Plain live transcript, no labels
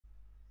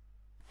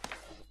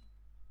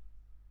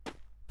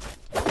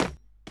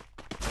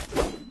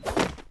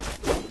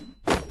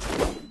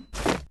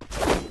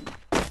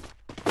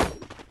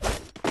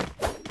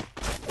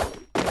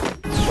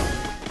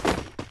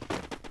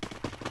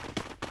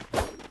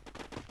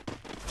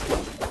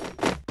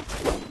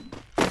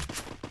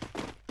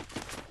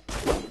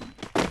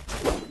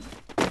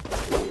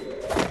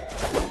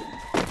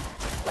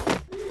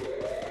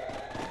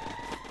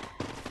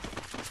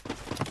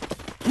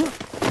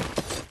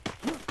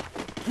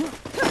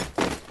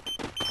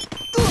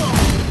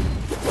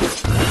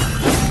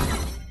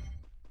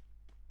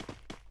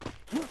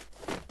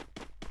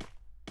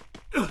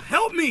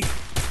Help me!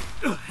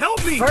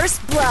 Help me!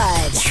 First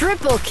blood.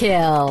 Triple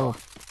kill.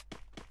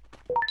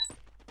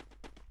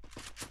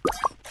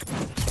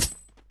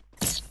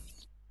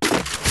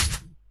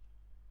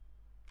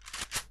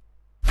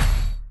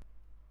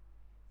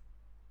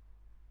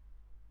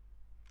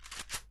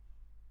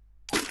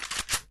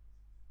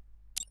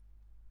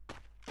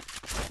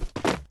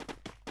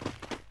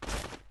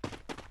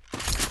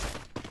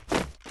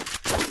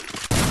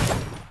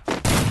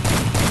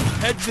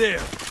 Head there!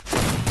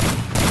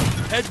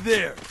 Head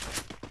there!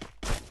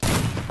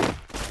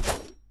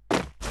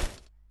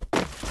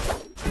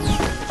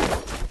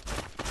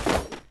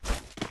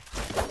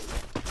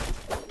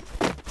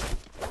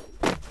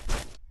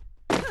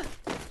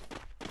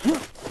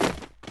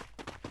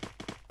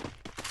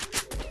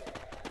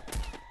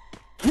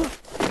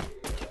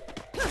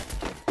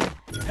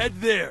 Head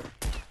there!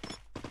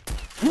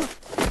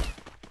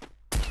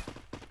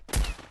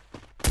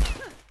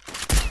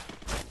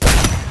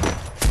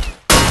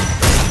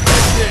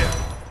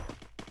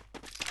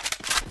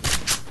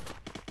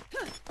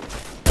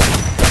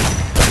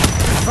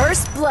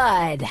 First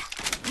blood.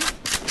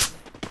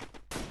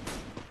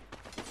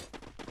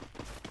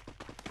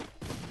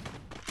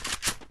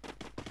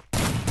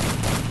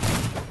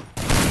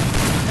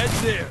 Head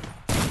there!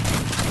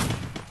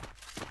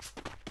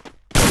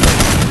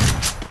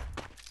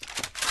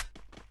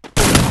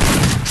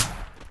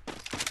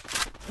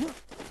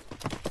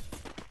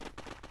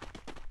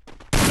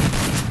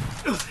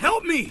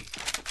 Help me!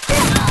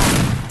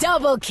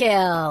 Double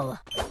kill.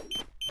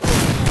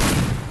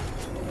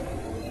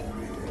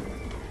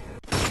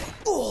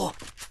 Oh.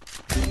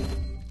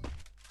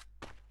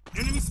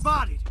 Enemy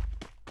spotted!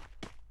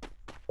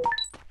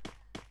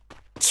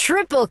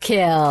 Triple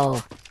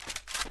kill.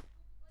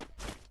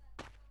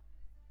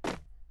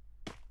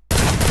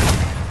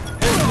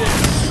 Head there!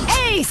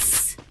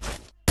 Ace.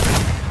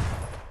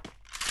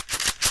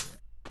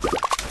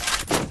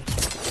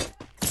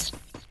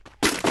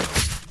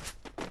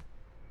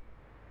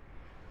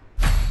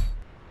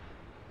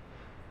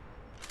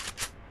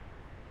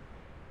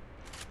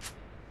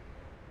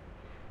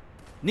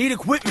 Need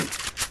equipment!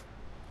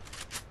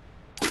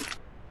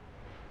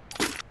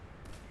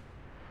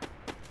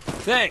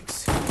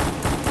 Thanks!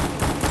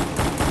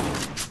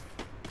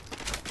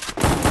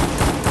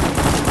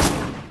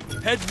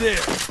 Head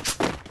there!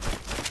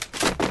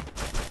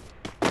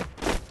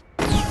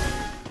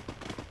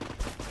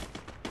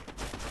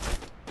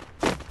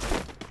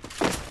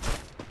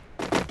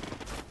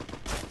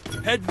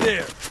 Head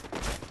there!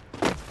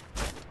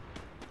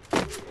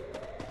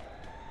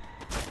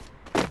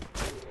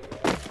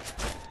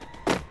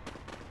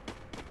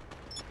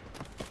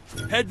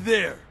 Head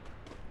there!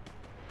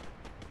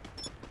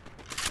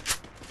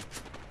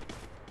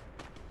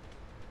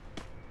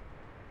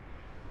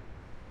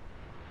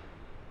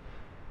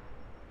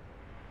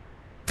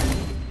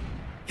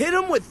 Hit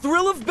him with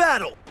thrill of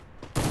battle!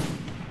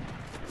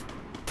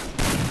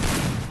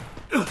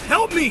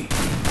 Help me!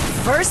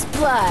 First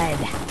blood.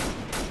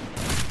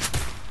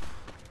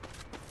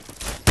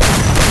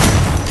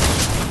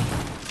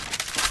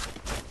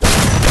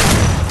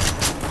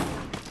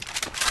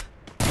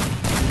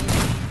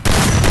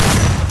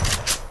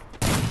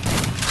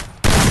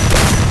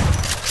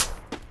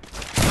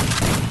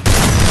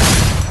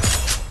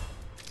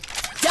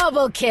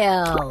 Double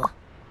kill.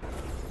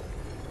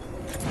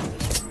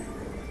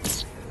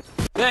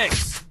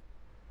 Thanks!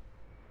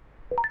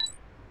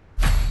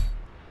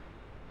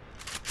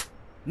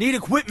 Need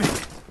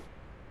equipment!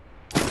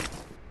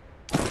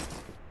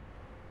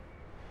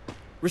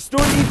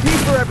 Restore EP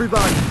for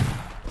everybody!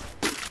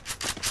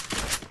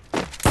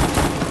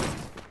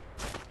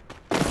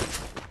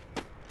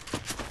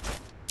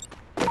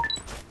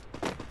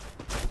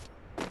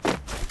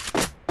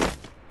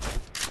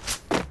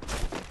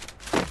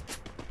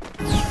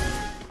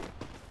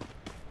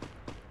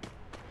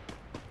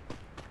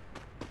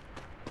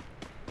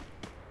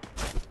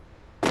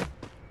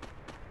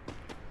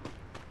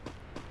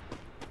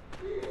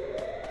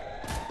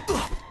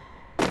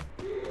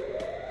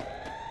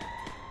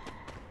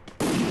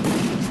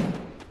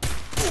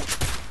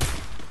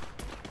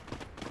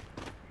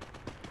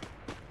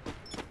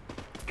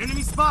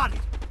 Enemy spotted!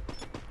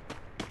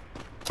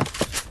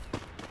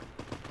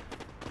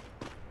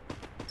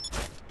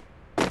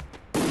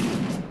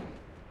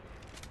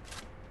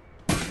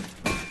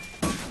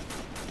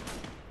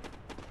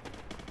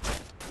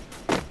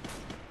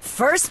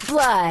 First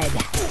blood.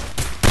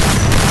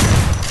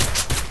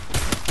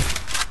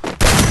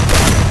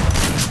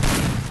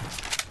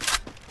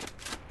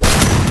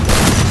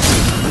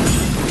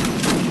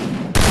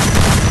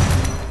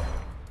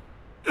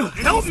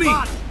 Help me!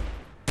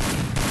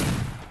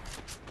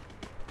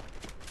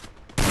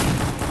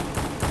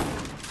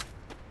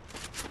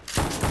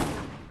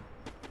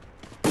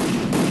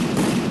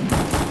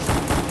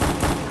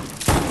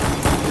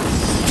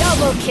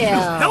 Double kill.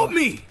 Help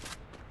me!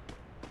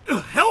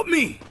 Help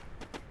me!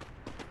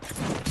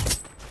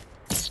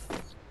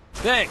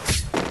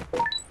 Thanks.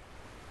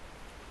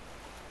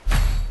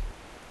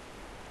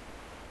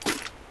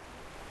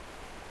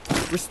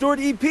 Restored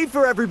EP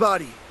for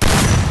everybody.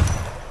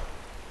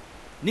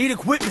 Need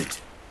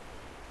equipment.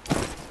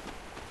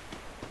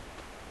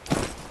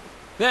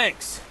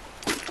 Thanks.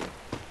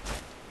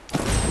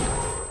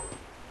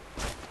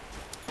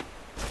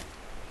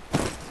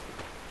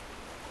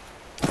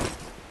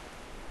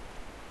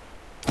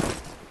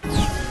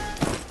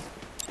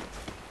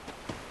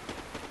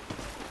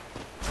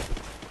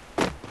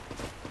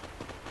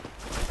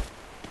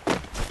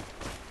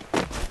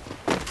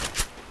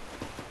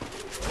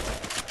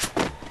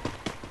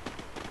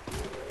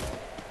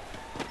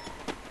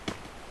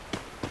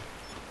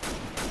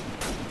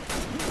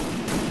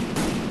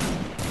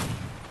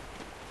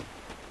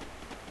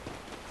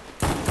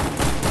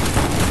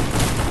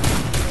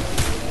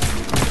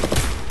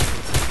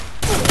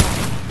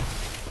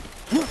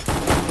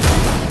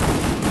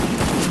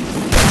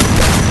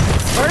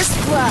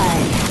 First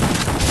blood.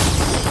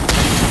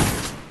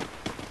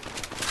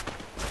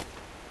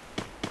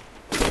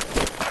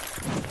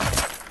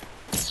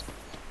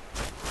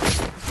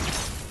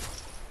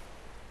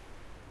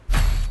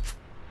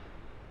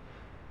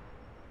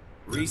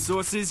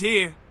 Resources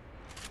here.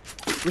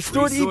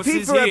 Restored EP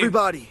Resources for here.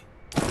 everybody.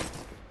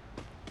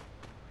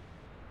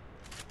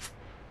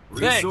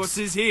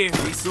 Resources here.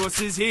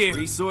 Resources here.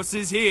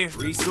 Resources here.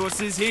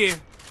 Resources here.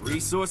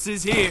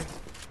 Resources here.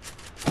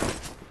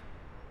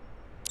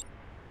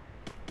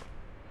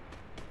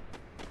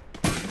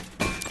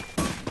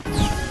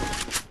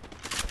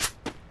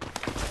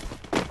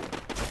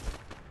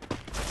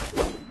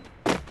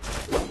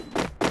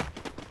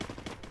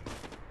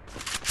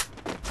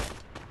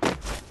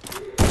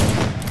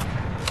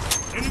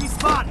 Enemy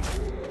spotted.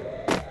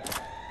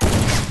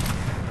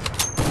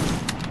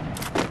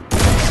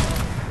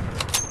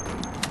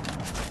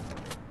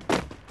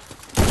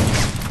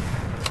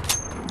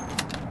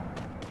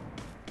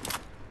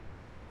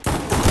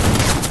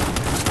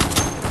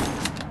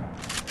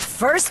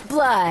 First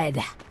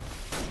blood.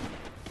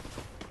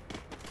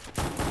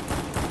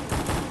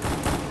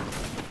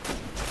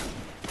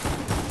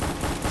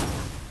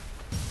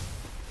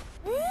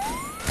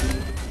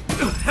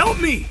 Help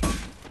me!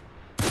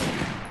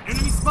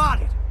 Enemy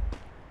spotted.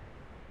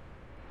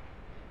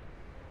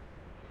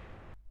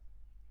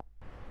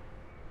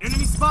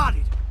 Enemy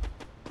spotted.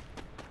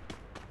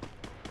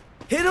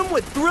 Hit him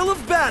with thrill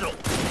of battle.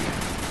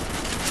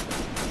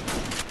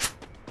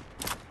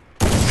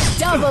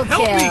 Double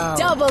Help me! kill.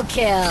 Double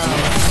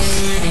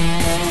kill.